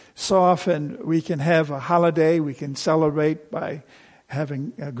so often we can have a holiday, we can celebrate by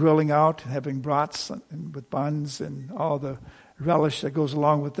having grilling out, having brats with buns and all the relish that goes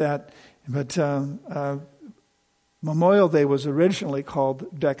along with that. But Memorial Day was originally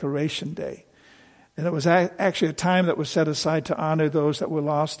called Decoration Day. And it was actually a time that was set aside to honor those that were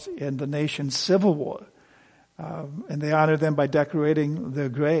lost in the nation's civil war. And they honored them by decorating their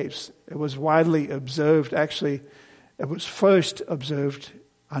graves. It was widely observed, actually, it was first observed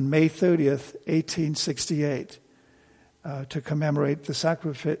on May 30th, 1868, to commemorate the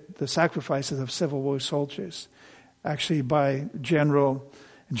sacrifices of Civil War soldiers, actually by General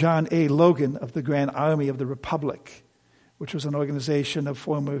John A. Logan of the Grand Army of the Republic, which was an organization of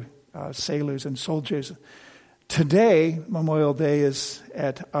former sailors and soldiers. Today, Memorial Day is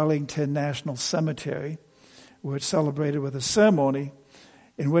at Arlington National Cemetery, where it's celebrated with a ceremony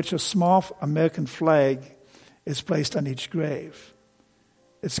in which a small American flag is placed on each grave.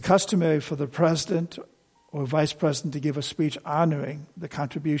 It's customary for the president or vice president to give a speech honoring the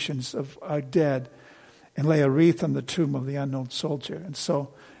contributions of our dead and lay a wreath on the tomb of the unknown soldier. And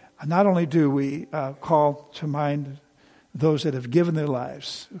so not only do we call to mind those that have given their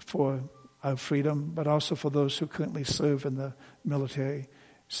lives for our freedom, but also for those who currently serve in the military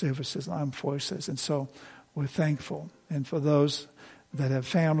services and armed forces. And so we're thankful. And for those that have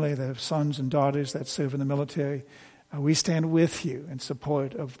family, that have sons and daughters that serve in the military, we stand with you in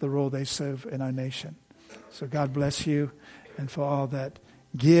support of the role they serve in our nation. So God bless you, and for all that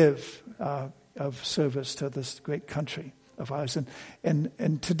give of service to this great country of ours.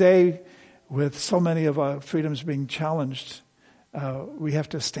 And today, with so many of our freedoms being challenged, we have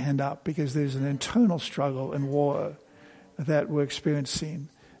to stand up because there's an internal struggle and war that we're experiencing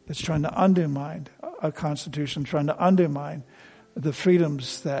that's trying to undermine our Constitution, trying to undermine the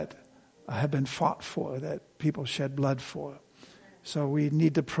freedoms that have been fought for, that people shed blood for. So we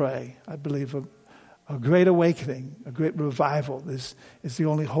need to pray. I believe a great awakening, a great revival is the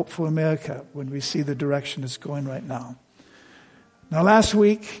only hope for America when we see the direction it's going right now. Now, last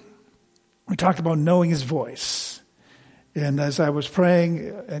week, we talked about knowing His voice. And as I was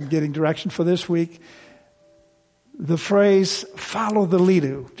praying and getting direction for this week, the phrase, follow the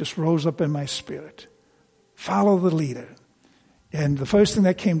leader, just rose up in my spirit. Follow the leader. And the first thing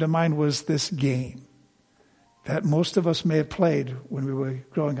that came to mind was this game that most of us may have played when we were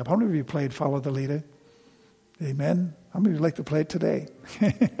growing up. How many of you played Follow the Leader? Amen. How many would like to play it today?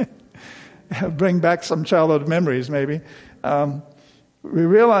 Bring back some childhood memories, maybe. We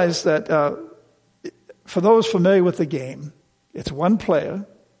realize that for those familiar with the game, it's one player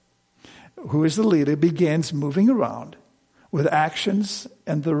who is the leader, begins moving around with actions,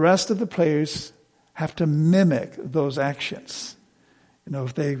 and the rest of the players have to mimic those actions. You know,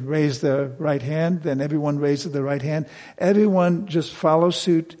 if they raise their right hand, then everyone raises their right hand. Everyone just follows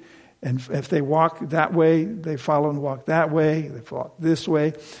suit. And if they walk that way, they follow and walk that way. They walk this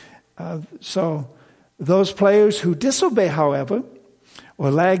way. So those players who disobey, however, or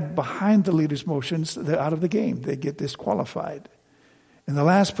lag behind the leader's motions, they're out of the game. They get disqualified. And the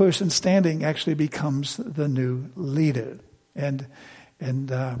last person standing actually becomes the new leader. And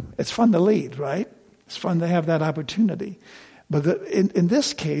it's fun to lead, right? It's fun to have that opportunity. But in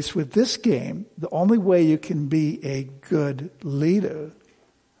this case, with this game, the only way you can be a good leader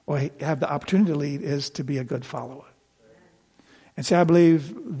or have the opportunity to lead is to be a good follower. And so I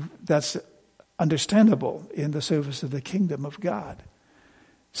believe that's understandable in the service of the kingdom of God.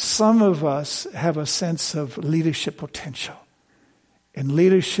 Some of us have a sense of leadership potential and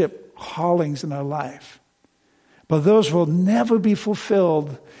leadership callings in our life. But those will never be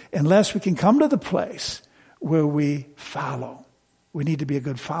fulfilled unless we can come to the place where we follow. We need to be a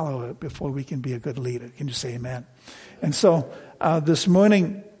good follower before we can be a good leader. Can you say amen? And so this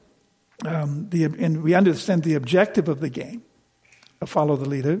morning, and we understand the objective of the game, of Follow the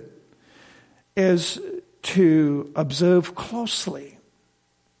Leader, is to observe closely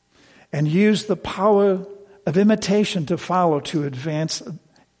and use the power of imitation to follow to advance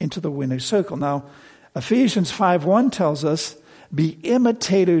into the winner's circle. Now, Ephesians 5:1 tells us, be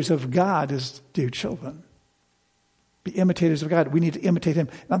imitators of God as dear children. Be imitators of God. We need to imitate Him.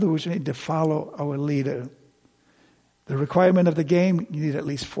 In other words, we need to follow our leader. The requirement of the game, you need at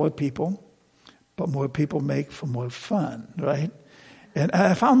least 4 people, but more people make for more fun, right? And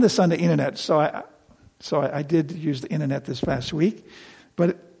I found this on the internet, so I did use the internet this past week,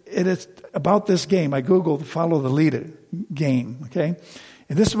 but it is about this game. I Googled Follow the Leader game, okay?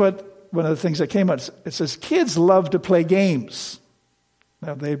 And this is what one of the things that came out. It says, kids love to play games.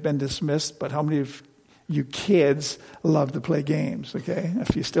 Now, they've been dismissed, but how many of you kids love to play games, okay?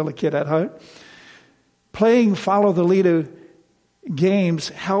 If you're still a kid at heart. Playing Follow the Leader games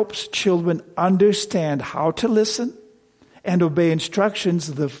helps children understand how to listen and obey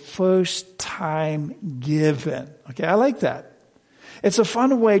instructions the first time given. Okay, I like that. It's a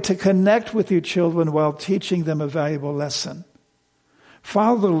fun way to connect with your children while teaching them a valuable lesson.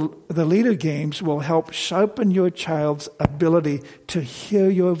 Follow the leader games will help sharpen your child's ability to hear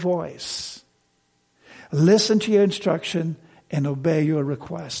your voice, listen to your instruction, and obey your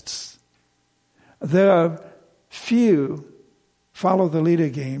requests. There are few follow the leader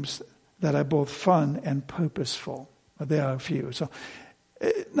games that are both fun and purposeful. There are a few. So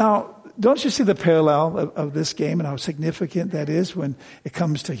now, don't you see the parallel of this game and how significant that is when it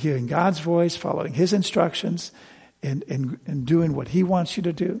comes to hearing God's voice, following His instructions, and doing what He wants you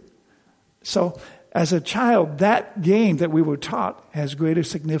to do? So, as a child, that game that we were taught has greater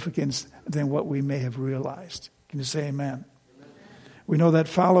significance than what we may have realized. Can you say amen? We know that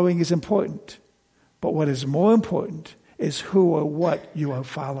following is important, but what is more important is who or what you are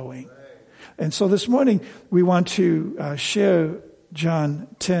following. And so this morning, we want to share John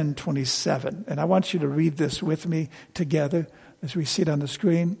 10:27. And I want you to read this with me together as we see it on the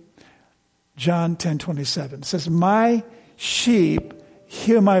screen. John 10:27 says, "My sheep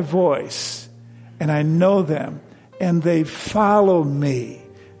hear my voice, and I know them, and they follow me."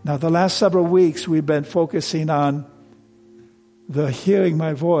 Now, the last several weeks, we've been focusing on the hearing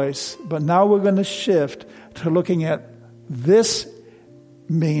my voice, but now we're going to shift to looking at this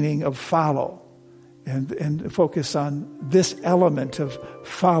meaning of follow and focus on this element of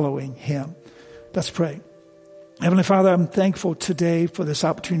following Him. Let's pray. Heavenly Father, I'm thankful today for this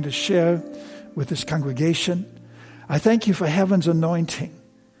opportunity to share with this congregation. I thank you for heaven's anointing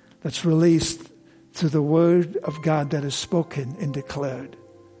that's released through the word of God that is spoken and declared.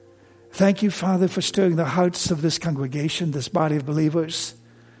 Thank you, Father, for stirring the hearts of this congregation, this body of believers,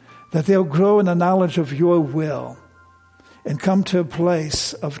 that they'll grow in the knowledge of your will and come to a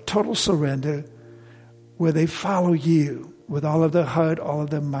place of total surrender where they follow you with all of their heart, all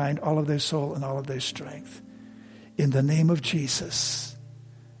of their mind, all of their soul, and all of their strength. In the name of Jesus,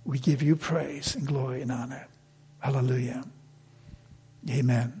 we give you praise and glory and honor. Hallelujah.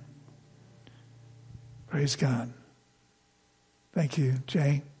 Amen. Praise God. Thank you,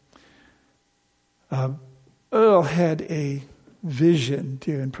 Jay. Earl had a vision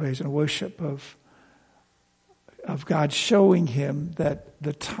during praise and worship of God showing him that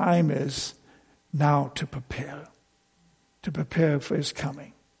the time is now to prepare for His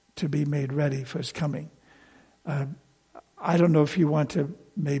coming, to be made ready for His coming. I don't know if you want to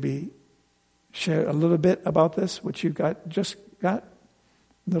maybe share a little bit about this, what you just got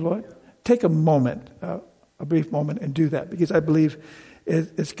from the Lord. Take a moment, a brief moment, and do that, because I believe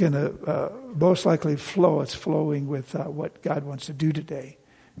it's going to most likely flow. It's flowing with what God wants to do today.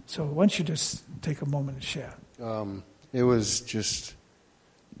 So why don't you just take a moment and share? It was just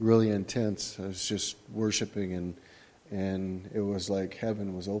really intense. I was just worshiping, and it was like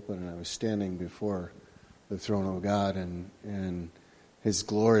heaven was open, and I was standing before the throne of God, and His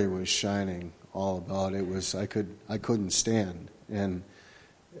glory was shining all about. It was I couldn't stand, and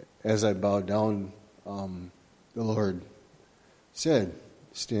as I bowed down, the Lord said,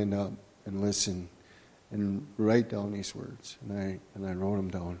 "Stand up and listen, and write down these words." And I wrote them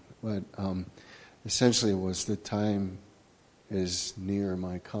down. But essentially, it was the time is near.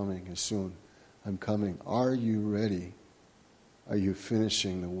 My coming is soon. I'm coming. Are you ready? Are you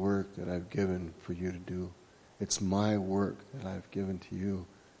finishing the work that I've given for you to do? It's my work that I've given to you.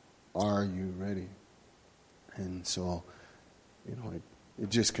 Are you ready? And so, it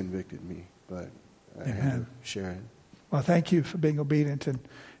just convicted me, but I had to share it. Well, thank you for being obedient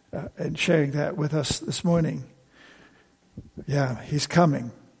and sharing that with us this morning. Yeah, He's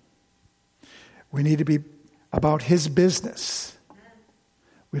coming. We need to be about His business.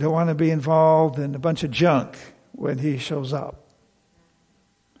 We don't want to be involved in a bunch of junk when He shows up.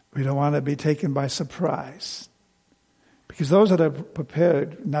 We don't want to be taken by surprise. Because those that are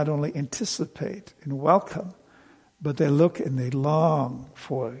prepared not only anticipate and welcome, but they look and they long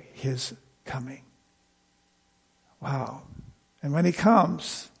for His coming. Wow. And when He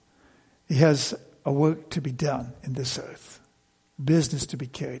comes, He has a work to be done in this earth, business to be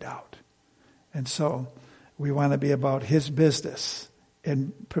carried out. And so we want to be about His business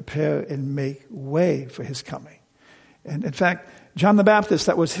and prepare and make way for His coming. And in fact, John the Baptist,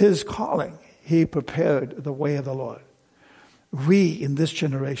 that was his calling. He prepared the way of the Lord. We in this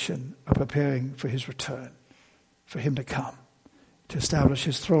generation are preparing for His return, for Him to come, to establish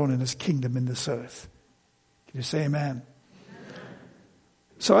His throne and His kingdom in this earth. Can you say amen?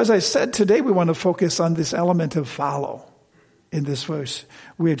 So as I said, today we want to focus on this element of follow in this verse.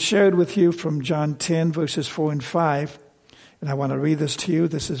 We had shared with you from John 10, verses 4 and 5. And I want to read this to you.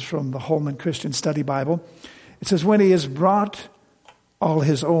 This is from the Holman Christian Study Bible. It says, when he has brought all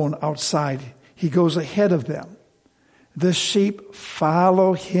his own outside, he goes ahead of them. The sheep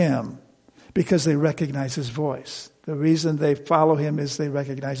follow him because they recognize his voice. The reason they follow him is they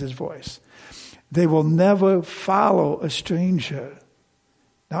recognize his voice. They will never follow a stranger.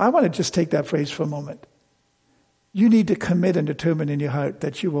 Now, I want to just take that phrase for a moment. You need to commit and determine in your heart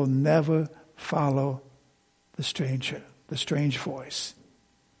that you will never follow the stranger, the strange voice.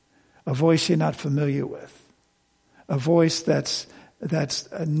 A voice you're not familiar with. A voice that's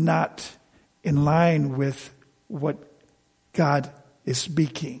not in line with what God is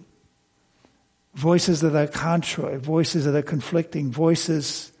speaking. Voices that are contrary, voices that are conflicting,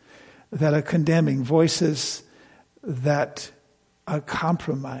 voices that are condemning, voices that are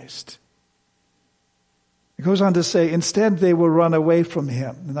compromised. It goes on to say, instead they will run away from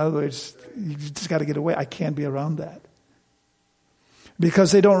him. In other words, you just got to get away. I can't be around that.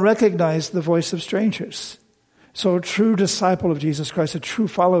 Because they don't recognize the voice of strangers. So a true disciple of Jesus Christ, a true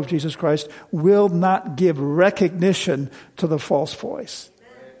follower of Jesus Christ, will not give recognition to the false voice,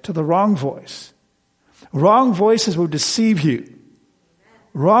 to the wrong voice. Wrong voices will deceive you.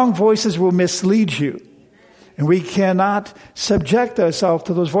 Wrong voices will mislead you. And we cannot subject ourselves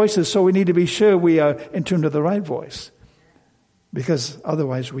to those voices, so we need to be sure we are in tune to the right voice. Because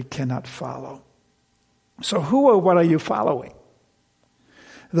otherwise we cannot follow. So who or what are you following?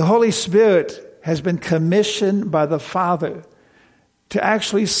 The Holy Spirit has been commissioned by the Father to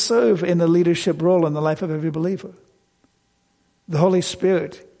actually serve in a leadership role in the life of every believer. The Holy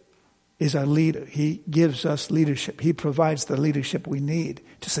Spirit is our leader. He gives us leadership. He provides the leadership we need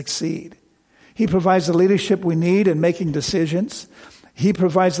to succeed. He provides the leadership we need in making decisions. He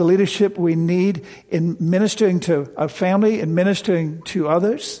provides the leadership we need in ministering to our family and ministering to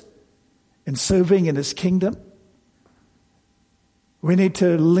others and serving in His kingdom. We need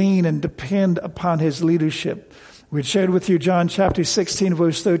to lean and depend upon His leadership. We shared with you John chapter 16,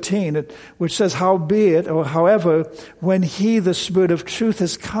 verse 13, which says, howbeit, or however, when He, the Spirit of truth,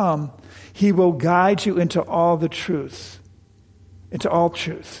 has come, He will guide you into all the truth, into all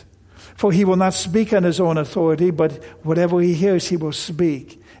truth. For He will not speak on His own authority, but whatever He hears, He will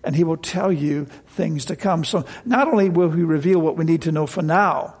speak, and He will tell you things to come. So not only will He reveal what we need to know for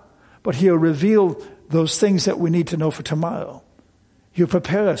now, but He'll reveal those things that we need to know for tomorrow. He'll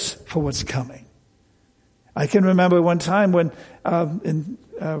prepare us for what's coming. I can remember one time when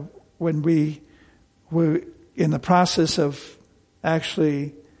we were in the process of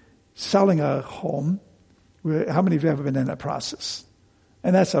actually selling our home. How many of you have ever been in that process?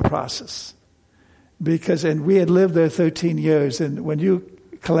 And that's a process. And we had lived there 13 years, and when you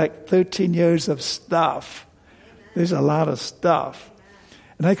collect 13 years of stuff, there's a lot of stuff.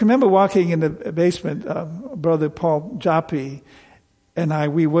 And I can remember walking in the basement, Brother Paul Joppi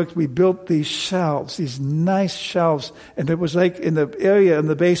and we built these shelves, these nice shelves, and it was like in the area in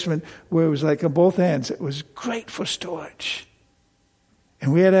the basement where it was like on both ends. It was great for storage.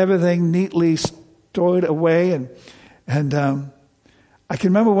 And we had everything neatly stored away, and I can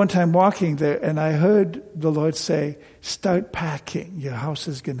remember one time walking there, and I heard the Lord say, start packing, your house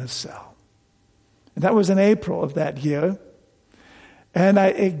is going to sell. And that was in April of that year, and I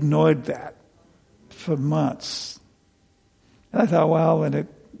ignored that for months. And I thought, well, and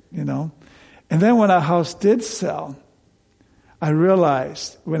then when our house did sell, I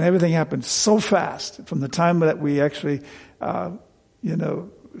realized when everything happened so fast, from the time that we actually,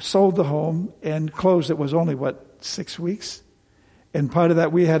 sold the home and closed, it was only, 6 weeks? And part of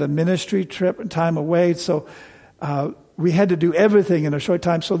that, we had a ministry trip and time away, so we had to do everything in a short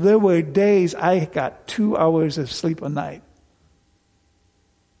time. So there were days I got 2 hours of sleep a night.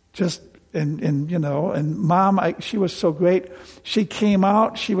 And Mom, she was so great. She came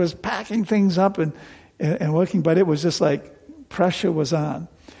out, she was packing things up and working, but it was just like pressure was on.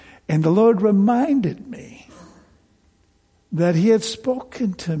 And the Lord reminded me that He had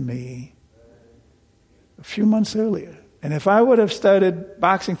spoken to me a few months earlier. And if I would have started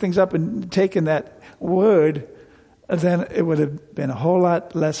boxing things up and taken that word, then it would have been a whole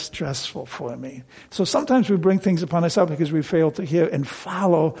lot less stressful for me. So sometimes we bring things upon ourselves because we fail to hear and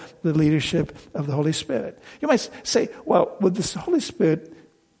follow the leadership of the Holy Spirit. You might say, well, would the Holy Spirit,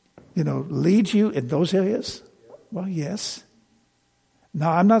 lead you in those areas? Well, yes.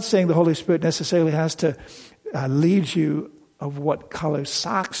 Now, I'm not saying the Holy Spirit necessarily has to lead you of what color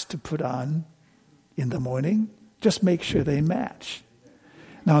socks to put on in the morning. Just make sure they match.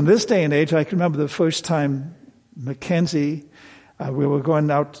 Now, in this day and age, I can remember the first time Mackenzie, we were going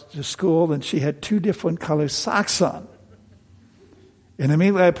out to school, and she had 2 different color socks on. And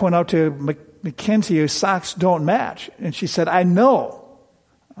immediately I point out to her, Mackenzie, your socks don't match. And she said, I know.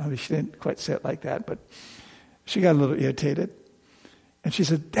 I mean, she didn't quite say it like that, but she got a little irritated. And she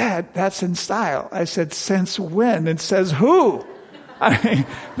said, Dad, that's in style. I said, since when? And says who? I mean,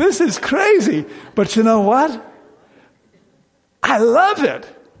 this is crazy. But you know what? I love it.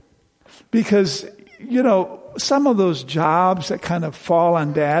 Because, some of those jobs that kind of fall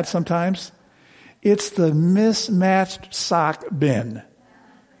on Dad sometimes, it's the mismatched sock bin.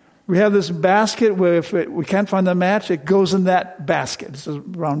 We have this basket where if we can't find the match, it goes in that basket. It's a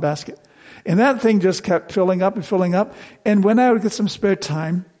round basket. And that thing just kept filling up and filling up. And when I would get some spare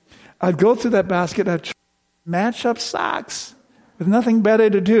time, I'd go through that basket, I'd try to match up socks with nothing better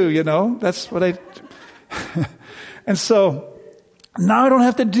to do, That's what I... And so now I don't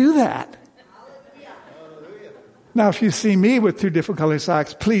have to do that. Now, if you see me with 2 different colored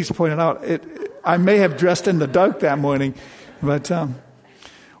socks, please point it out. I may have dressed in the dark that morning, but...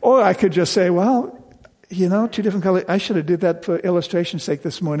 Or I could just say, 2 different colors. I should have did that for illustration's sake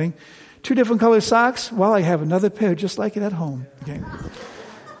this morning. 2 different colored socks. Well, I have another pair just like it at home. Okay.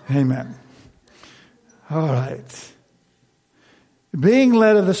 Amen. All right. Being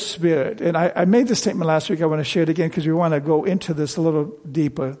led of the Spirit. And I made this statement last week. I want to share it again because we want to go into this a little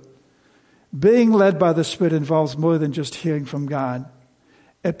deeper. Being led by the Spirit involves more than just hearing from God.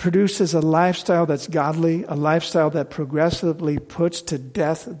 It produces a lifestyle that's godly, a lifestyle that progressively puts to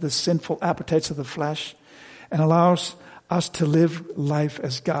death the sinful appetites of the flesh and allows us to live life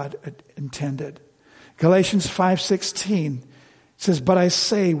as God intended. Galatians 5:16 says, but I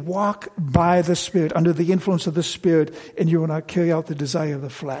say, walk by the Spirit, under the influence of the Spirit, and you will not carry out the desire of the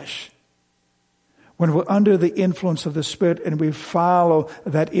flesh. When we're under the influence of the Spirit and we follow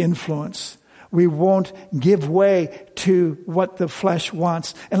that influence, we won't give way to what the flesh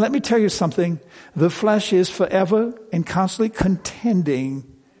wants. And let me tell you something. The flesh is forever and constantly contending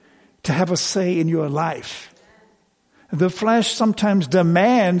to have a say in your life. The flesh sometimes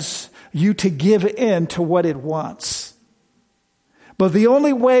demands you to give in to what it wants. But the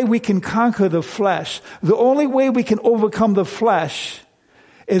only way we can conquer the flesh, the only way we can overcome the flesh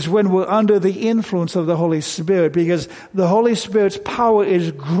is when we're under the influence of the Holy Spirit, because the Holy Spirit's power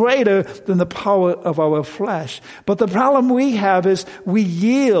is greater than the power of our flesh. But the problem we have is we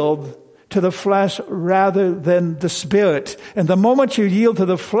yield to the flesh rather than the Spirit. And the moment you yield to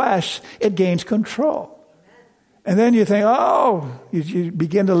the flesh, it gains control. And then you think, you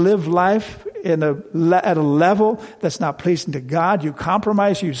begin to live life at a level that's not pleasing to God. You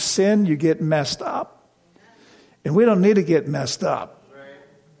compromise, you sin, you get messed up. And we don't need to get messed up.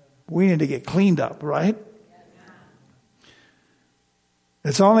 We need to get cleaned up, right?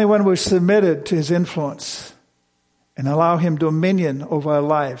 It's only when we're submitted to His influence and allow Him dominion over our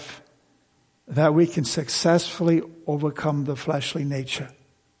life that we can successfully overcome the fleshly nature.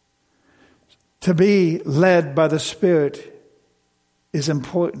 To be led by the Spirit is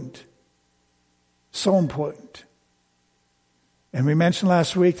important. So important. And we mentioned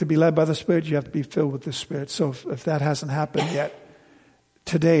last week, to be led by the Spirit, you have to be filled with the Spirit. So if that hasn't happened yet,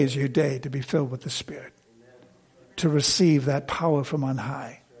 today is your day to be filled with the Spirit. To receive that power from on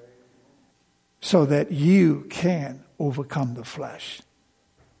high. So that you can overcome the flesh.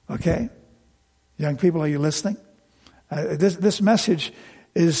 Okay? Young people, are you listening? This message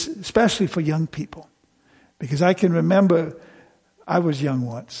is especially for young people. Because I can remember I was young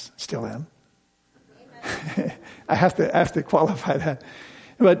once. Still am. I have to qualify that.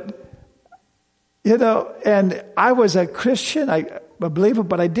 But, and I was a Christian, a believer,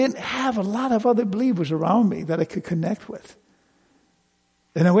 but I didn't have a lot of other believers around me that I could connect with.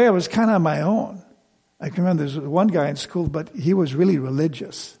 In a way, I was kind of on my own. I can remember there was one guy in school, but he was really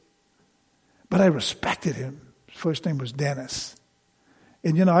religious. But I respected him. His first name was Dennis.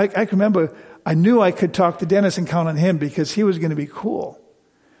 And, I can remember, I knew I could talk to Dennis and count on him because he was going to be cool.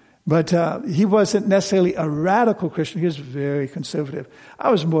 But he wasn't necessarily a radical Christian. He was very conservative. I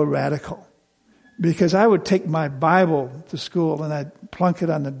was more radical because I would take my Bible to school and I'd plunk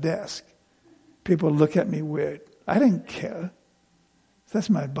it on the desk. People would look at me weird. I didn't care. That's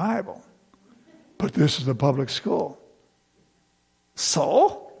my Bible. But this is a public school.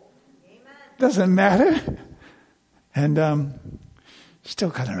 So? Amen. Doesn't matter. And still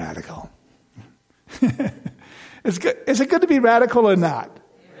kind of radical. Is it good to be radical or not?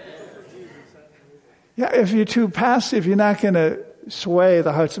 Yeah, if you're too passive, you're not going to sway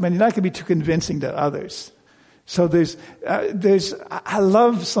the hearts of men. You're not going to be too convincing to others. So I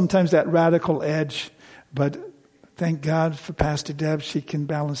love sometimes that radical edge, but thank God for Pastor Deb. She can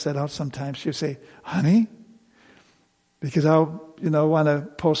balance that out sometimes. She'll say, honey, because I'll, want to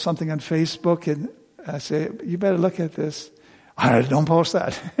post something on Facebook and I say, you better look at this. All right, don't post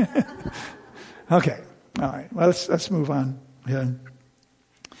that. Okay. All right. Well, let's move on.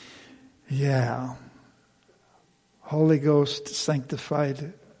 Yeah. Holy Ghost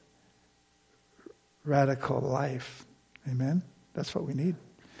sanctified radical life. Amen. That's what we need.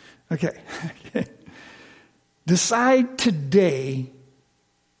 Okay. Decide today.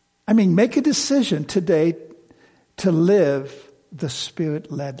 Make a decision today to live the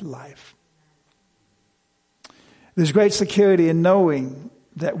Spirit-led life. There's great security in knowing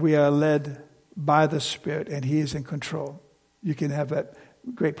that we are led by the Spirit and He is in control. You can have that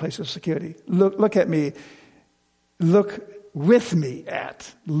great place of security. Look at me. Look with me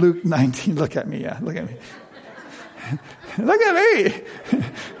at Luke 19. Look at me. Yeah, look at me. Look at me.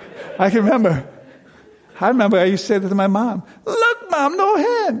 I remember I used to say that to my mom. Look, Mom, no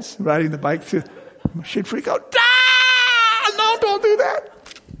hands. Riding the bike through. She'd freak out. Ah! No, don't do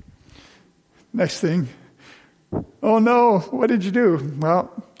that. Next thing. Oh no, what did you do? Well,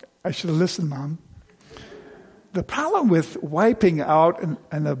 I should have listened, Mom. The problem with wiping out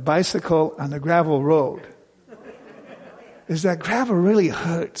on a bicycle on a gravel road is that gravel really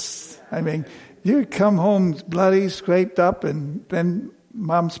hurts. You come home bloody, scraped up, and then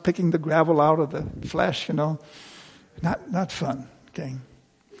Mom's picking the gravel out of the flesh, Not fun, okay?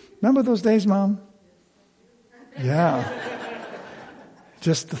 Remember those days, Mom? Yeah.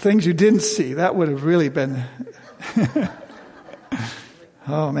 Just the things you didn't see, that would have really been...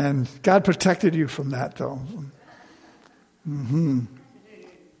 Oh, man. God protected you from that, though. Luke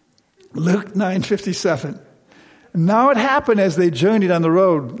 9:57. Now it happened as they journeyed on the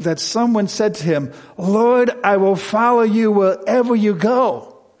road that someone said to him, Lord, I will follow you wherever you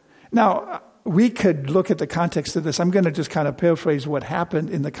go. Now, we could look at the context of this. I'm going to just kind of paraphrase what happened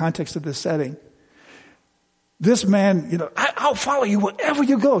in the context of this setting. This man, I'll follow you wherever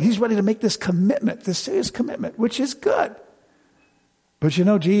you go. He's ready to make this commitment, this serious commitment, which is good. But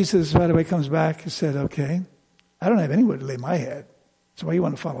Jesus right away comes back and said, okay, I don't have anywhere to lay my head. So why you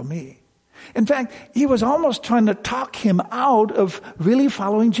want to follow me? In fact, he was almost trying to talk him out of really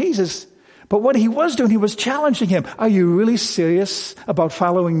following Jesus. But what he was doing, he was challenging him. Are you really serious about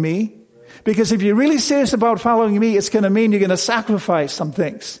following me? Because if you're really serious about following me, it's going to mean you're going to sacrifice some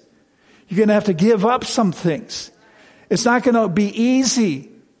things. You're going to have to give up some things. It's not going to be easy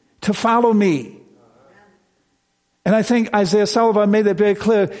to follow me. And I think Isaiah Sullivan made that very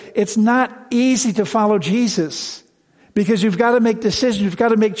clear. It's not easy to follow Jesus because you've got to make decisions. You've got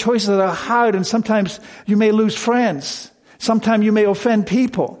to make choices that are hard, and sometimes you may lose friends. Sometimes you may offend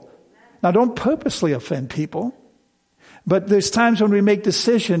people. Now, don't purposely offend people, but there's times when we make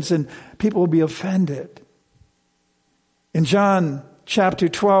decisions and people will be offended. In John chapter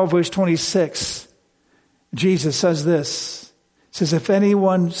 12, verse 26, Jesus says this. It says, if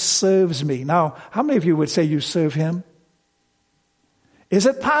anyone serves me. Now, how many of you would say you serve him? Is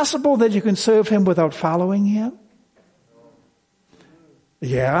it possible that you can serve him without following him?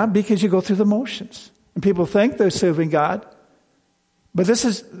 Yeah, because you go through the motions. And people think they're serving God. But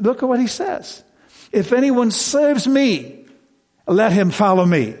look at what he says. If anyone serves me, let him follow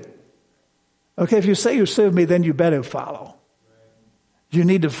me. Okay, if you say you serve me, then you better follow. You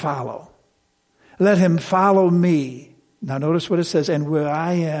need to follow. Let him follow me. Now notice what it says, and where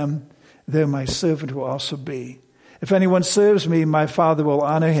I am, there my servant will also be. If anyone serves me, my Father will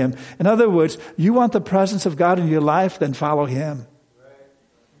honor him. In other words, you want the presence of God in your life, then follow him.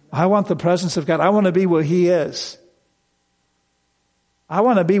 I want the presence of God. I want to be where he is. I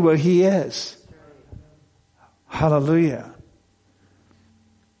want to be where he is. Hallelujah.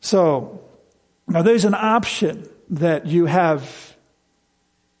 So, now there's an option that you have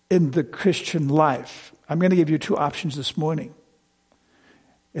in the Christian life. I'm going to give you two options this morning.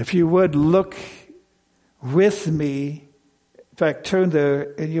 If you would look with me, in fact, turn there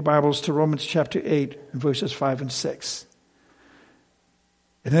in your Bibles to Romans chapter 8, verses 5 and 6.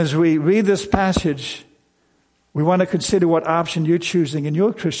 And as we read this passage, we want to consider what option you're choosing in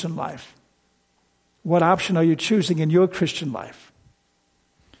your Christian life. What option are you choosing in your Christian life?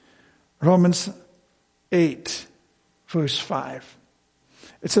 Romans 8, verse 5.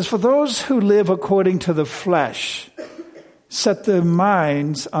 It says, for those who live according to the flesh set their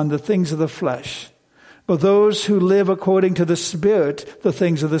minds on the things of the flesh. But those who live according to the Spirit, the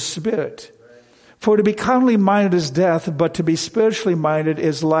things of the Spirit. For to be carnally minded is death, but to be spiritually minded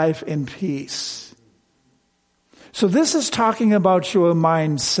is life and peace. So this is talking about your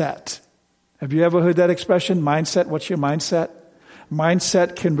mindset. Have you ever heard that expression, mindset? What's your mindset?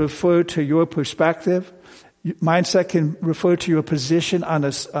 Mindset can refer to your perspective. Mindset can refer to your position on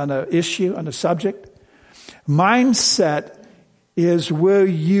a issue, on a subject. Mindset is where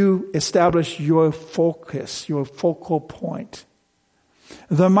you establish your focus, your focal point.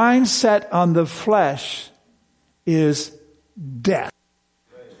 The mindset on the flesh is death.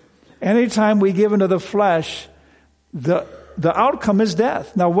 Anytime we give into the flesh, the outcome is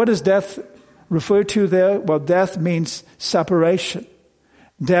death. Now, what does death refer to there? Well, death means separation.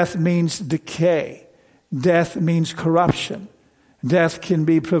 Death means decay. Death means corruption. Death can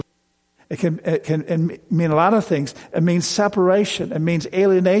be, it can mean a lot of things. It means separation. It means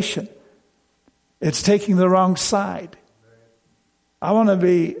alienation. It's taking the wrong side. I want to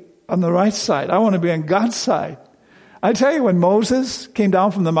be on the right side. I want to be on God's side. I tell you, when Moses came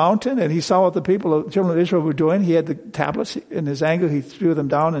down from the mountain and he saw what the children of Israel were doing, he had the tablets. In his anger, he threw them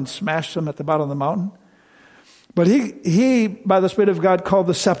down and smashed them at the bottom of the mountain. But he, by the Spirit of God, called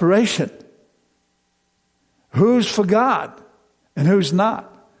the separation. Who's for God and who's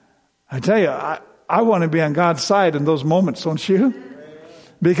not? I tell you, I want to be on God's side in those moments, don't you?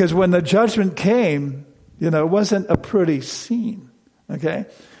 Because when the judgment came, it wasn't a pretty scene. Okay?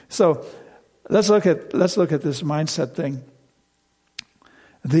 So let's look at this mindset thing.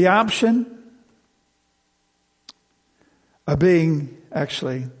 The option of being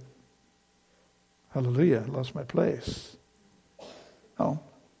hallelujah, lost my place. Oh,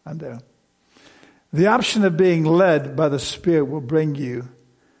 I'm there. The option of being led by the Spirit will bring you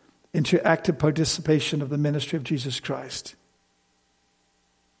into active participation of the ministry of Jesus Christ.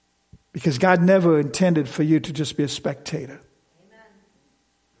 Because God never intended for you to just be a spectator. Amen.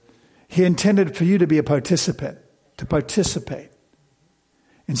 He intended for you to be a participant, to participate.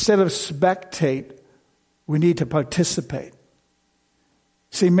 Instead of spectate, we need to participate.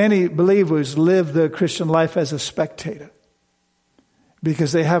 See, many believers live their Christian life as a spectator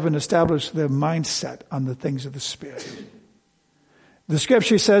because they haven't established their mindset on the things of the Spirit. The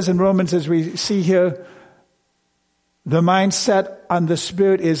scripture says in Romans, as we see here, the mindset on the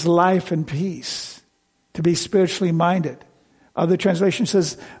Spirit is life and peace, to be spiritually minded. Other translation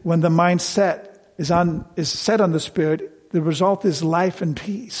says when the mindset is set on the Spirit, the result is life and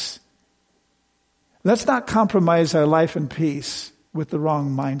peace. Let's not compromise our life and peace with the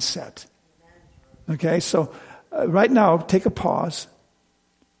wrong mindset. Okay, so right now, take a pause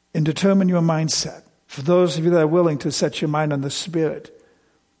and determine your mindset. For those of you that are willing to set your mind on the Spirit,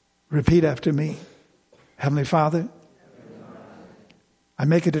 repeat after me. Heavenly Father, I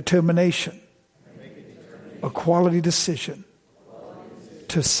make a determination, a quality decision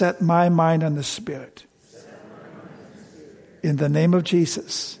to set my mind on the Spirit. In the name of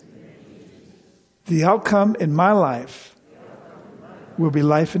Jesus, the outcome in my life will be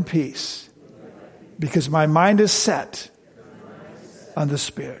life and peace because my mind is set on the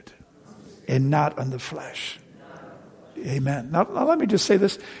Spirit and not on the flesh. Amen. Now let me just say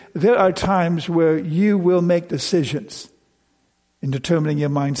this. There are times where you will make decisions in determining your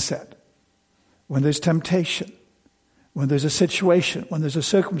mindset. When there's temptation, when there's a situation, when there's a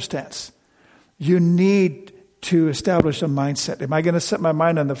circumstance, you need to establish a mindset. Am I going to set my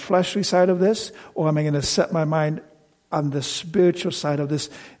mind on the fleshly side of this, or am I going to set my mind on the spiritual side of this,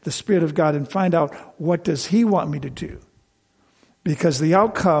 the Spirit of God, and find out what does He want me to do? Because the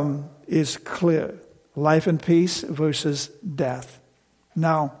outcome is clear. Life and peace versus death.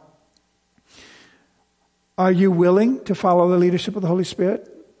 Now, are you willing to follow the leadership of the Holy Spirit?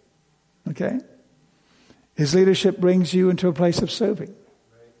 Okay. His leadership brings you into a place of serving.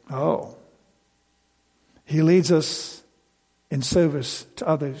 Oh. He leads us in service to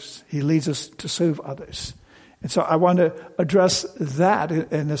others. He leads us to serve others. And so I want to address that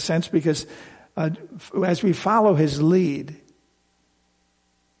in a sense because as we follow His lead,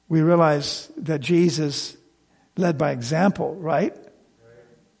 we realize that Jesus led by example, right?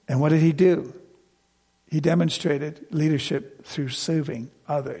 And what did He do? He demonstrated leadership through serving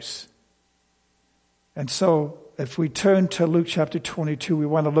others. And so if we turn to Luke chapter 22, we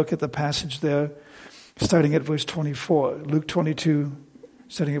want to look at the passage there, starting at verse 24. Luke 22,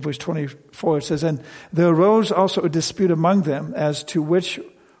 starting at verse 24, it says, "And there arose also a dispute among them as to which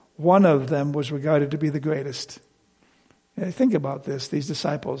one of them was regarded to be the greatest." Think about this. These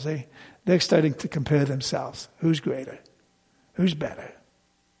disciples, they're starting to compare themselves. Who's greater? Who's better?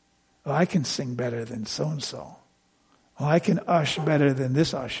 Oh, I can sing better than so-and-so. Oh, I can usher better than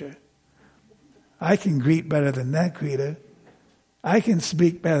this usher. I can greet better than that greeter. I can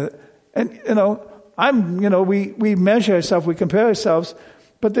speak better. And, we measure ourselves, we compare ourselves,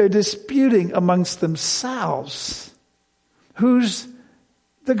 but they're disputing amongst themselves. Who's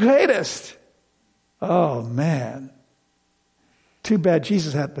the greatest? Oh, man. Too bad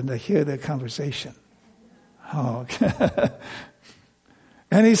Jesus happened to hear their conversation. Oh,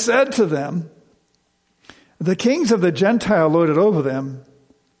 and He said to them, "The kings of the Gentile lord it over them,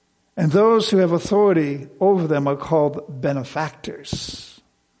 And those who have authority over them are called benefactors.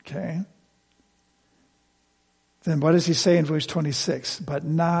 Okay? Then what does he say in verse 26? But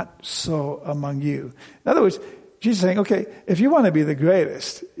not so among you. In other words, Jesus is saying, okay, if you want to be the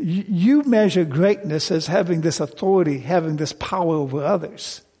greatest, you measure greatness as having this authority, having this power over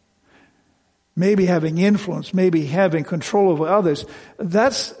others. Maybe having influence, maybe having control over others.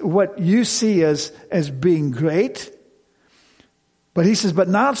 That's what you see as being great. But he says, but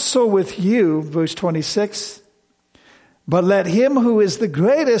not so with you, verse 26. But let him who is the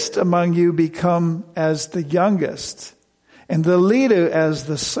greatest among you become as the youngest, and the leader as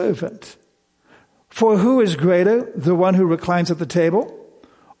the servant. For who is greater, the one who reclines at the table,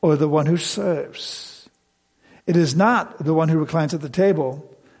 or the one who serves? It is not the one who reclines at the table,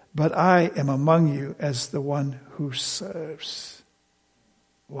 but I am among you as the one who serves.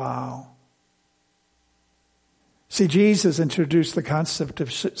 Wow. See, Jesus introduced the concept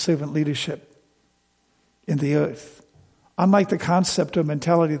of servant leadership in the earth. Unlike the concept or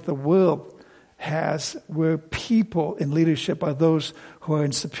mentality that the world has, where people in leadership are those who are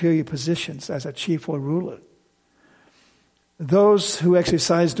in superior positions as a chief or ruler. Those who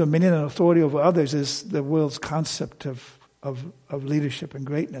exercise dominion and authority over others is the world's concept of leadership and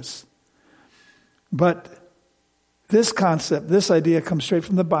greatness. But this concept, this idea comes straight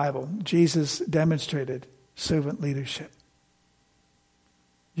from the Bible. Jesus demonstrated servant leadership.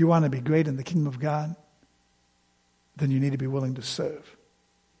 You want to be great in the kingdom of God? Then you need to be willing to serve.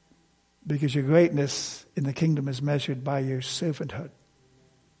 Because your greatness in the kingdom is measured by your servanthood.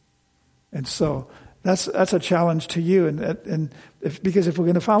 And so that's a challenge to you. Because if we're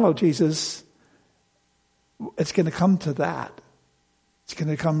going to follow Jesus, it's going to come to that. It's going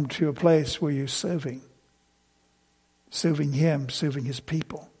to come to a place where you're serving him, serving his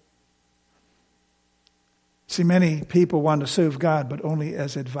people. See, many people want to serve God, but only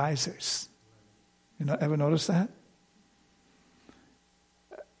as advisors. Ever notice that?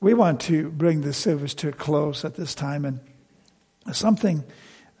 We want to bring this service to a close at this time, and something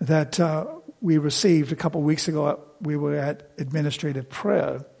that we received a couple weeks ago. We were at administrative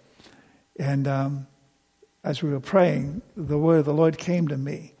prayer, and as we were praying, the word of the Lord came to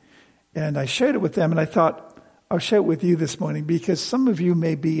me, and I shared it with them, and I thought I'll share it with you this morning, because some of you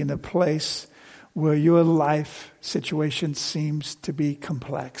may be in a place where your life situation seems to be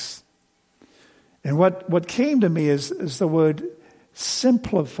complex. And what came to me is the word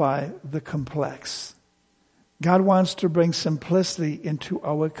simplify the complex. God wants to bring simplicity into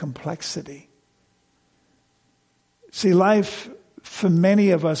our complexity. See, life for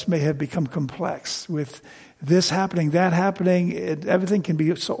many of us may have become complex with this happening, that happening. Everything can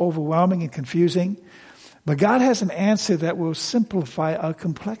be so overwhelming and confusing. But God has an answer that will simplify our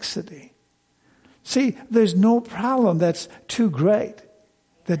complexity. See, there's no problem that's too great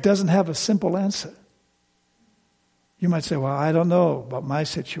that doesn't have a simple answer. You might say, well, I don't know about my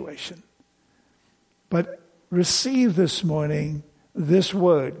situation. But receive this morning this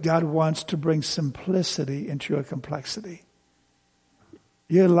word. God wants to bring simplicity into your complexity.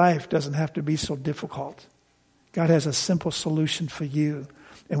 Your life doesn't have to be so difficult. God has a simple solution for you.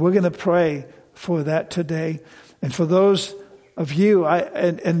 And we're going to pray for that today. And for those of you,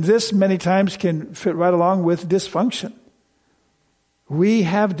 and this many times can fit right along with dysfunction. We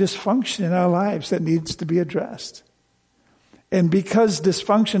have dysfunction in our lives that needs to be addressed. And because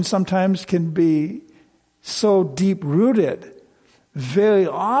dysfunction sometimes can be so deep-rooted, very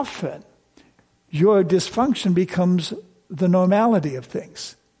often your dysfunction becomes the normality of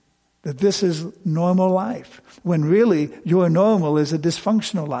things. That this is normal life, when really your normal is a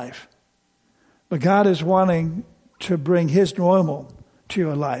dysfunctional life. But God is wanting to bring his normal to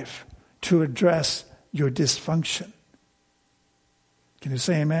your life to address your dysfunction. Can you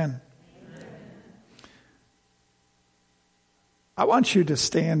say amen? I want you to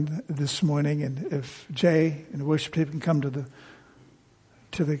stand this morning, and if Jay and the worship team can come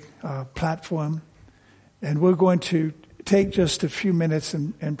to the platform, and we're going to take just a few minutes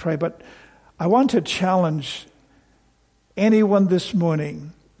and pray. But I want to challenge anyone this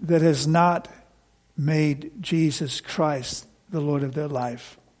morning that has not made Jesus Christ the Lord of their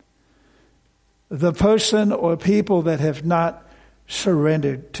life. The person or people that have not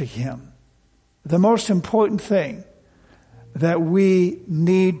surrendered to him. The most important thing that we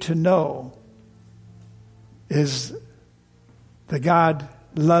need to know is that God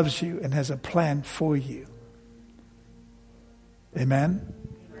loves you and has a plan for you. Amen?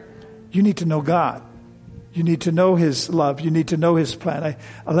 You need to know God. You need to know his love. You need to know his plan.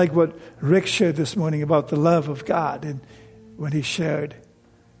 I like what Rick shared this morning about the love of God. And when he shared,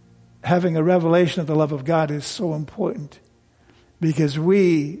 having a revelation of the love of God is so important. Because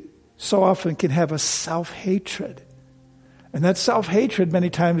we so often can have a self-hatred. And that self-hatred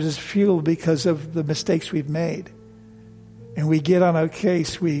many times is fueled because of the mistakes we've made. And we get on our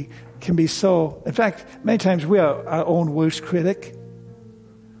case. We can be so... In fact, many times we are our own worst critic.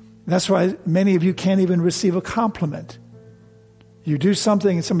 That's why many of you can't even receive a compliment. You do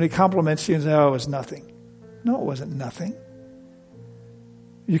something and somebody compliments you and say, oh, it was nothing. No, it wasn't nothing.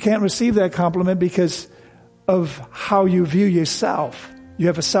 You can't receive that compliment because of how you view yourself. You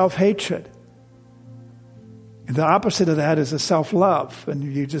have a self-hatred. And the opposite of that is a self-love. And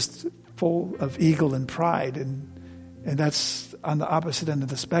you're just full of ego and pride. And that's on the opposite end of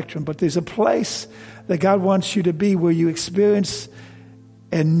the spectrum. But there's a place that God wants you to be where you experience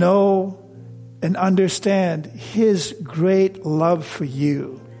and know and understand His great love for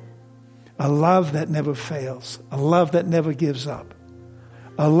you. A love that never fails. A love that never gives up.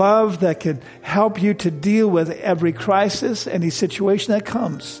 A love that can help you to deal with every crisis, any situation that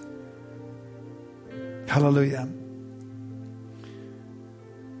comes. Hallelujah.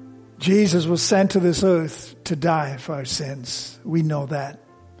 Jesus was sent to this earth to die for our sins. We know that.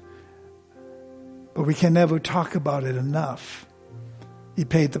 But we can never talk about it enough. He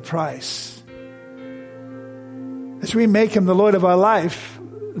paid the price. As we make Him the Lord of our life,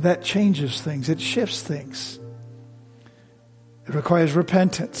 that changes things. It shifts things. It requires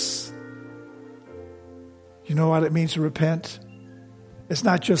repentance. You know what it means to repent? It's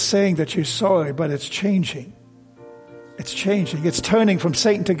not just saying that you're sorry, but it's changing. It's changing. It's turning from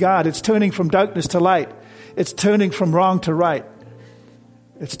Satan to God. It's turning from darkness to light. It's turning from wrong to right.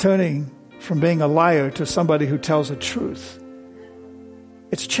 It's turning from being a liar to somebody who tells the truth.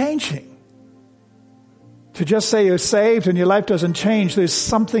 It's changing. To just say you're saved and your life doesn't change, there's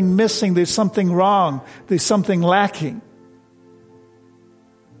something missing, there's something wrong, there's something lacking.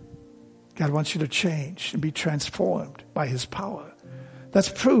 God wants you to change and be transformed by His power. That's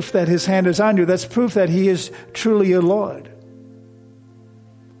proof that His hand is on you. That's proof that He is truly your Lord.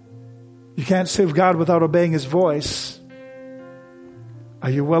 You can't serve God without obeying His voice. Are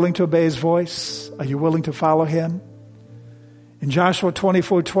you willing to obey His voice? Are you willing to follow Him? In Joshua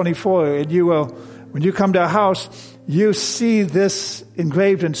 24:24, and you will, when you come to our house, you see this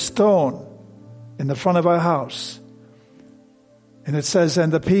engraved in stone in the front of our house. And it says,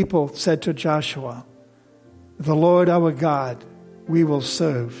 and the people said to Joshua, the Lord our God we will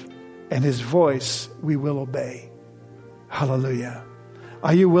serve, and His voice we will obey. Hallelujah.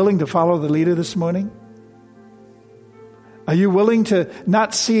 Are you willing to follow the leader this morning? Are you willing to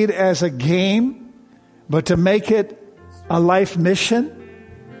not see it as a game, but to make it a life mission?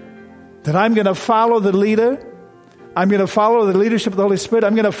 That I'm going to follow the leader. I'm going to follow the leadership of the Holy Spirit.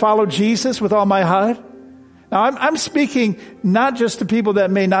 I'm going to follow Jesus with all my heart. Now, I'm speaking not just to people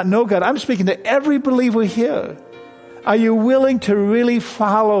that may not know God. I'm speaking to every believer here. Are you willing to really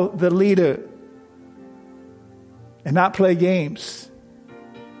follow the leader and not play games?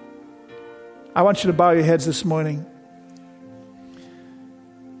 I want you to bow your heads this morning.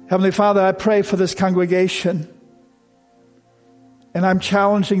 Heavenly Father, I pray for this congregation. And I'm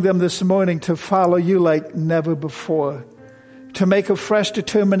challenging them this morning to follow you like never before. To make a fresh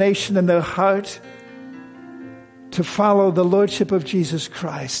determination in their heart to follow the Lordship of Jesus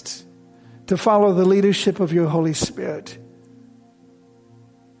Christ. To follow the leadership of your Holy Spirit.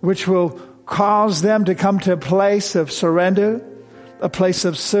 Which will cause them to come to a place of surrender. A place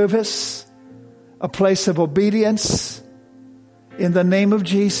of service. A place of obedience. In the name of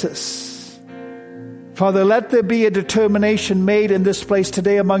Jesus. Father, let there be a determination made in this place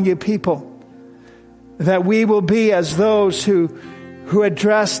today among your people. That we will be as those who were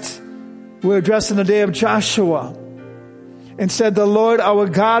addressed in the day of Joshua. And said, the Lord our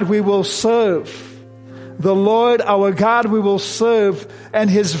God we will serve. The Lord our God we will serve. And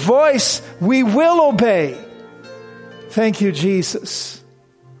His voice we will obey. Thank you, Jesus.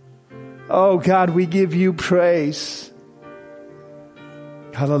 Oh God, we give you praise.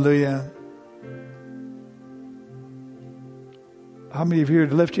 Hallelujah. How many of you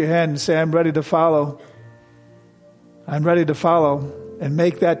would lift your hand and say, I'm ready to follow? I'm ready to follow and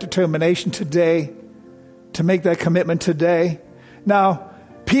make that determination today, to make that commitment today. Now,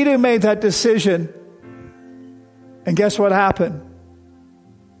 Peter made that decision, and guess what happened?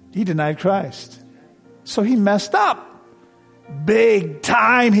 He denied Christ. So he messed up. Big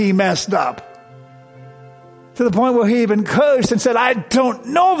time he messed up. To the point where he even cursed and said, I don't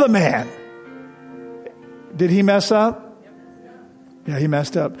know the man. Did he mess up? Yeah, he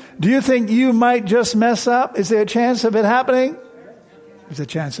messed up. Do you think you might just mess up? Is there a chance of it happening? There's a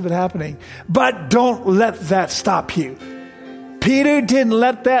chance of it happening. But don't let that stop you. Peter didn't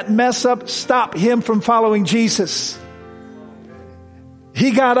let that mess up stop him from following Jesus.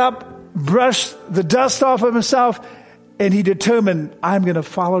 He got up brushed the dust off of himself, and he determined, I'm going to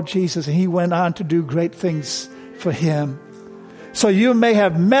follow Jesus. And he went on to do great things for him. So you may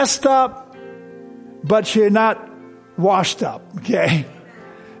have messed up, but you're not washed up, okay?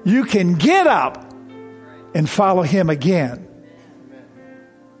 You can get up and follow him again.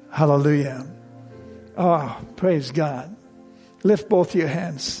 Hallelujah. Oh, praise God. Lift both your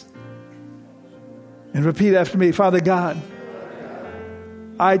hands and repeat after me. Father God,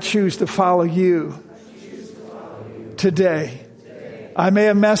 I choose to follow you today. I may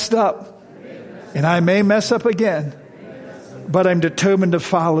have messed up, and I may mess up again, but I'm determined to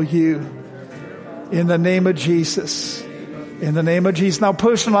follow you. In the name of Jesus. In the name of Jesus. Now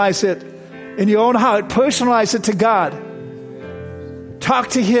personalize it in your own heart. Personalize it to God. Talk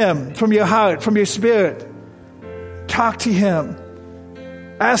to him from your heart, from your spirit. Talk to him.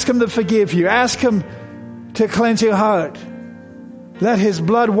 Ask him to forgive you. Ask him to cleanse your heart. Let his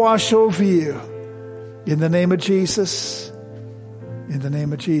blood wash over you. In the name of Jesus. In the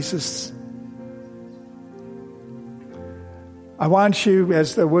name of Jesus. I want you,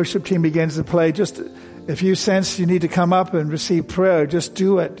 as the worship team begins to play, just if you sense you need to come up and receive prayer, just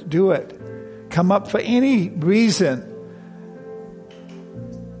do it. Do it. Come up for any reason.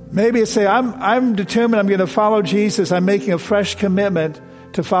 Maybe it's say, I'm determined I'm going to follow Jesus. I'm making a fresh commitment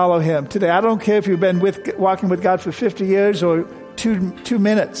to follow him today. I don't care if you've been walking with God for 50 years or two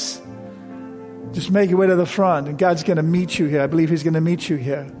minutes. Just make your way to the front, and God's going to meet you here. I believe he's going to meet you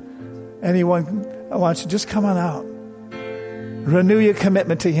here. Anyone wants to, just come on out. Renew your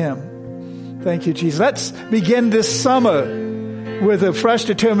commitment to him. Thank you, Jesus. Let's begin this summer with a fresh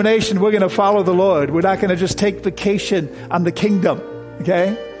determination. We're going to follow the Lord. We're not going to just take vacation on the kingdom,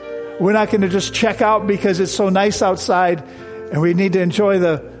 okay? We're not going to just check out because it's so nice outside and we need to enjoy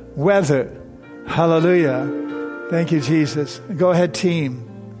the weather. Hallelujah. Thank you, Jesus. Go ahead, team.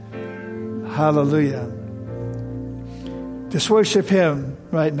 Hallelujah. Just worship him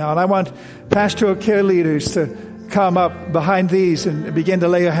right now. And I want pastoral care leaders to come up behind these and begin to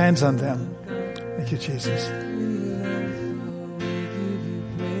lay your hands on them. Thank you, Jesus.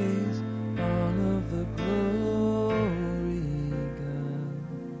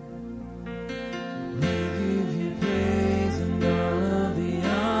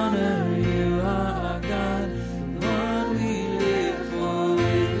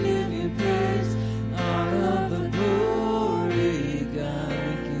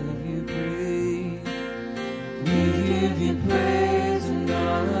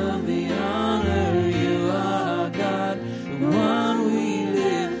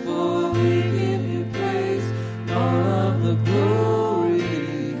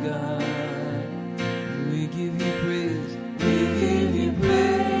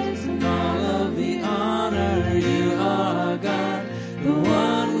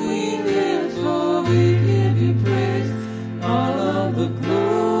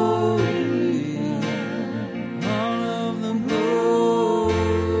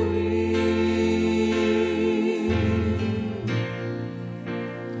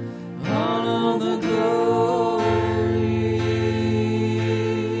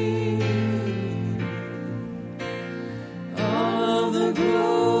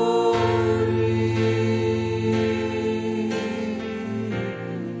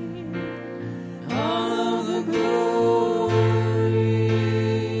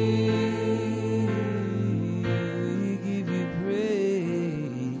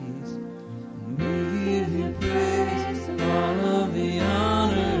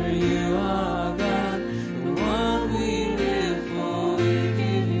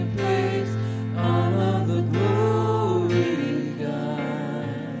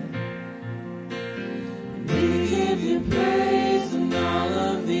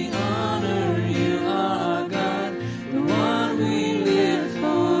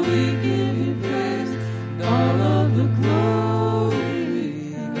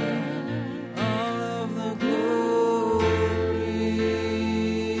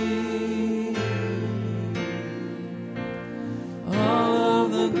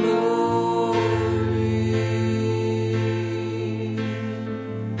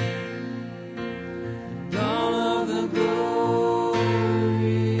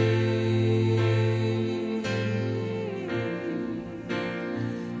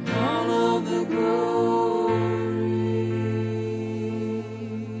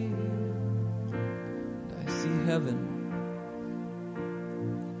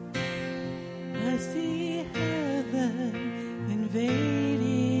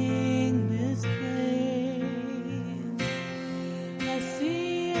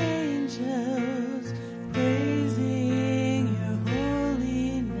 Praising your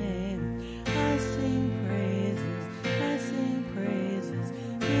holy name.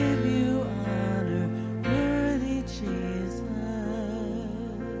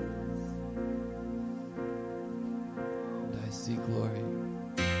 see glory.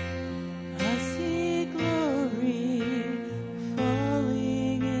 I see glory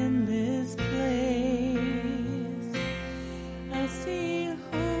falling in this place. I see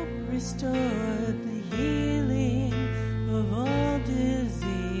hope restored, the healing of all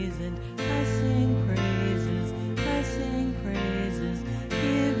disease, and I sing praises,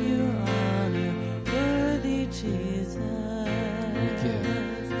 give you honor, worthy Jesus.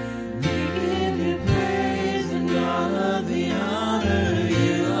 We give you praise and all of the honor.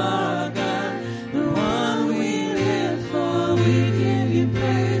 You are God, the one we live for. We give you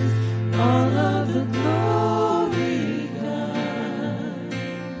praise, all of the glory, God.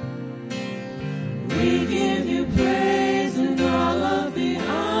 We give you praise and all of the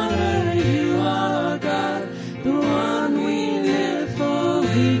honor. You are God, the one we live for.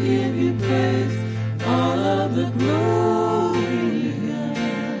 We give you praise, all of the glory.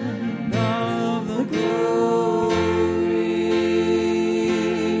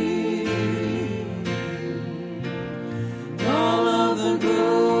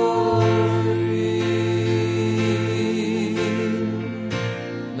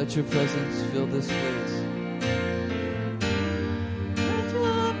 Let your presence fill this place. Let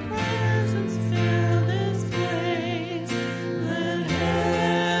your presence fill this place. Let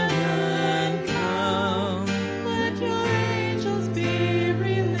heaven come. Let your angels be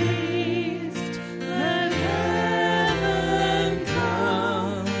released. Let heaven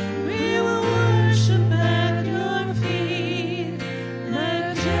come. We will worship at your feet.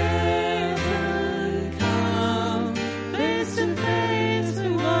 Let Jesus come. Face to face we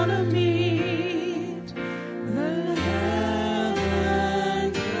want to meet. Let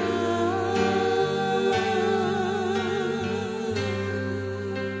heaven come.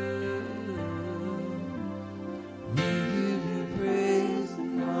 We give you praise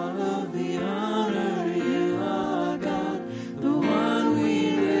and all of the honor. You are God, the one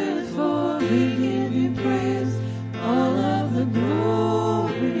we live for. We give you praise, all of the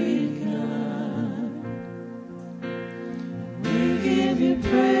glory, God. We give you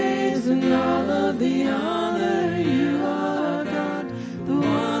praise and all of the honor. You are God, the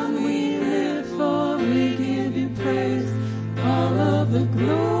one we live for. We give you praise, all of the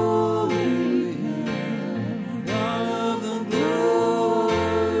glory, God. All of the glory.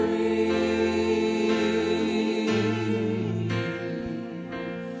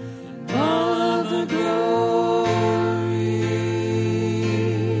 All of the glory.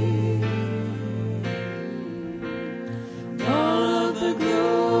 All of the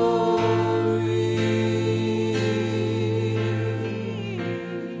glory.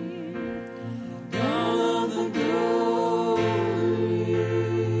 All of the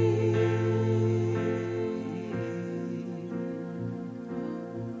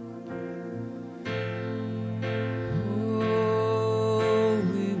Oh,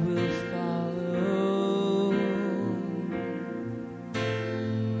 we will follow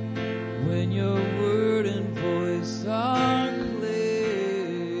when your word and voice are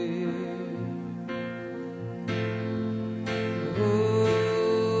clear.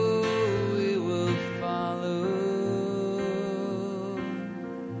 Oh, we will follow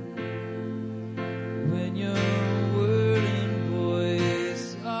when your word and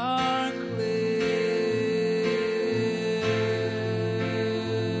voice are clear.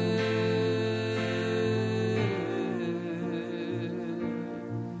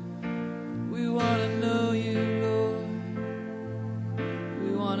 We want to know you, Lord.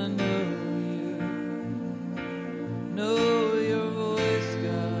 We want to know you. Know your voice,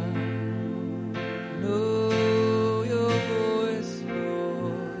 God. Know your voice,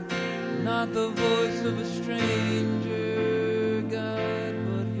 Lord. Not the voice of a stranger, God,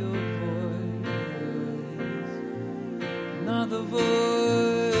 but your voice. Not the voice,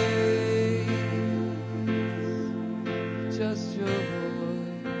 just your voice.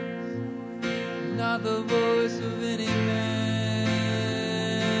 Not the voice of any man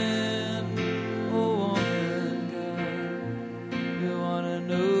or woman, God. We want to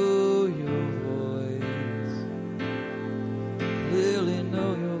know your voice. Clearly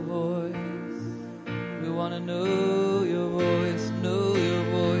know your voice. We want to know your voice,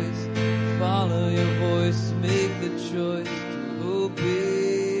 follow your voice, make the choice to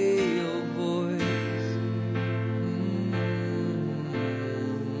obey your voice.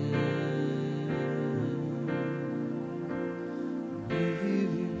 We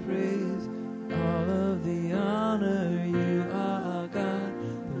give you praise, all of the honor. You are God,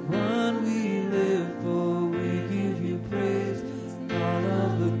 the one we live for. We give you praise, all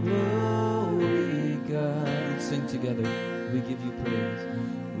of the glory, God. Sing together. We give you praise.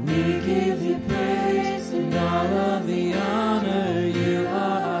 We give you praise and all of the honor.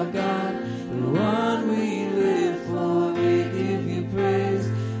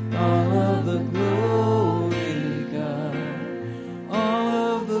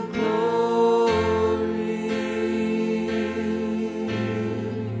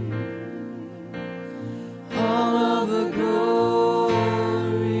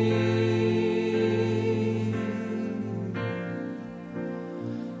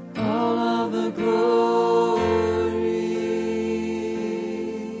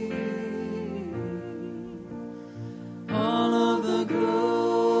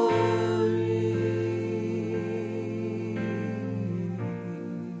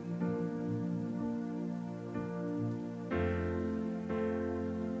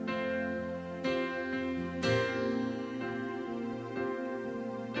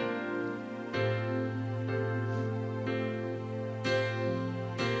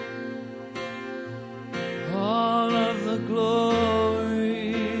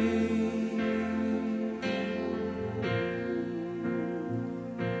 glory.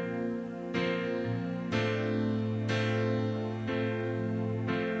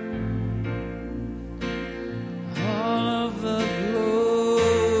 All of the glory.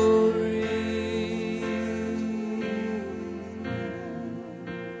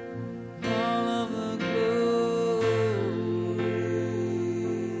 All of the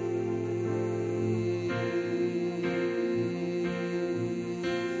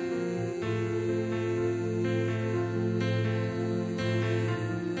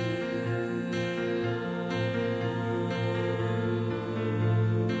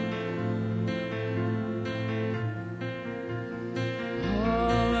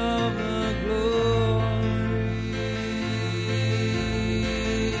all of the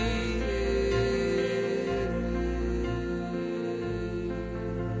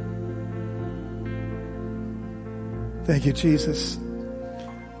Thank you, Jesus.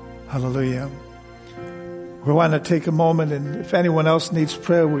 Hallelujah. We want to take a moment, and if anyone else needs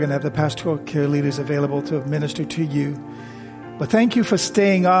prayer, we're going to have the pastoral care leaders available to minister to you. But thank you for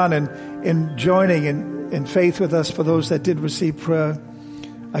staying on and joining in faith with us for those that did receive prayer.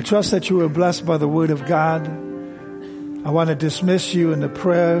 I trust that you were blessed by the word of God. I want to dismiss you in the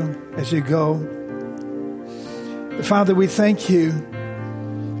prayer as you go. Father, we thank you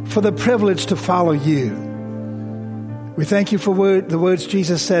for the privilege to follow you. We thank you for the words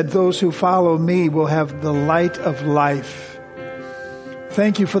Jesus said, those who follow me will have the light of life.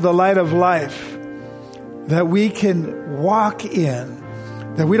 Thank you for the light of life that we can walk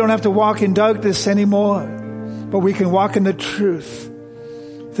in, that we don't have to walk in darkness anymore, but we can walk in the truth.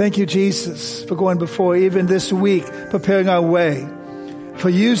 Thank you, Jesus, for going before, even this week, preparing our way, for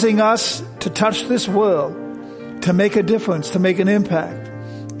using us to touch this world, to make a difference, to make an impact.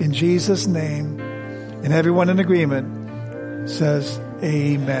 In Jesus' name, and everyone in agreement says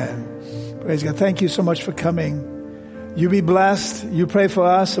amen. Praise God. Thank you so much for coming. You be blessed. You pray for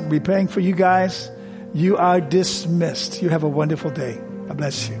us. We'll be praying for you guys. You are dismissed. You have a wonderful day. God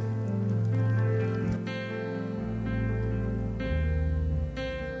bless you.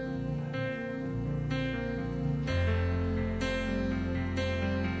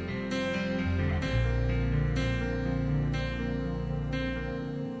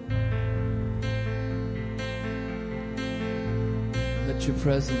 Let your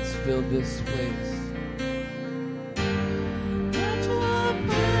presence fill this place. Let your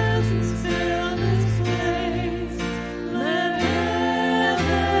presence fill this place. Let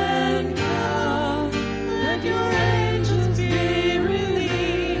heaven come. Let your angels be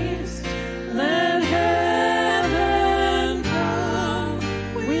released. Let heaven come.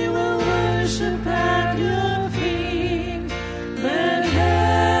 We will worship at your feet. Let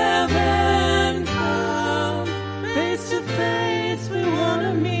heaven come. Face to face we want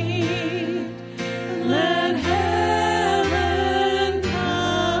to meet. Let heaven come.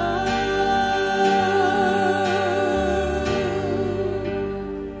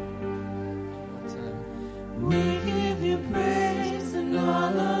 We give you praise and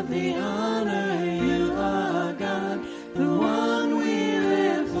all of the honor. You are God, the one we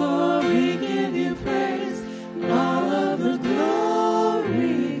live for. We give you praise and all of the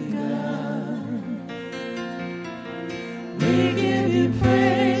glory, God. We give you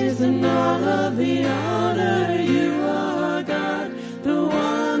praise and all of the honor. You are God, the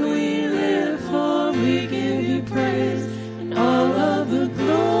one we live for. We give you praise and all of the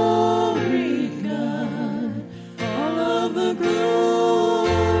glory, God. All of the glory.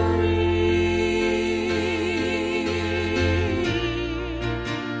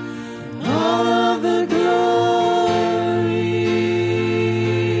 All of the glory.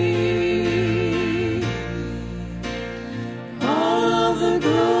 All of the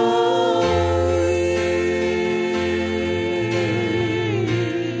glory.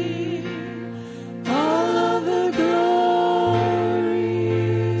 All of the glory.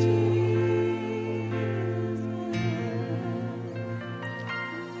 Jesus.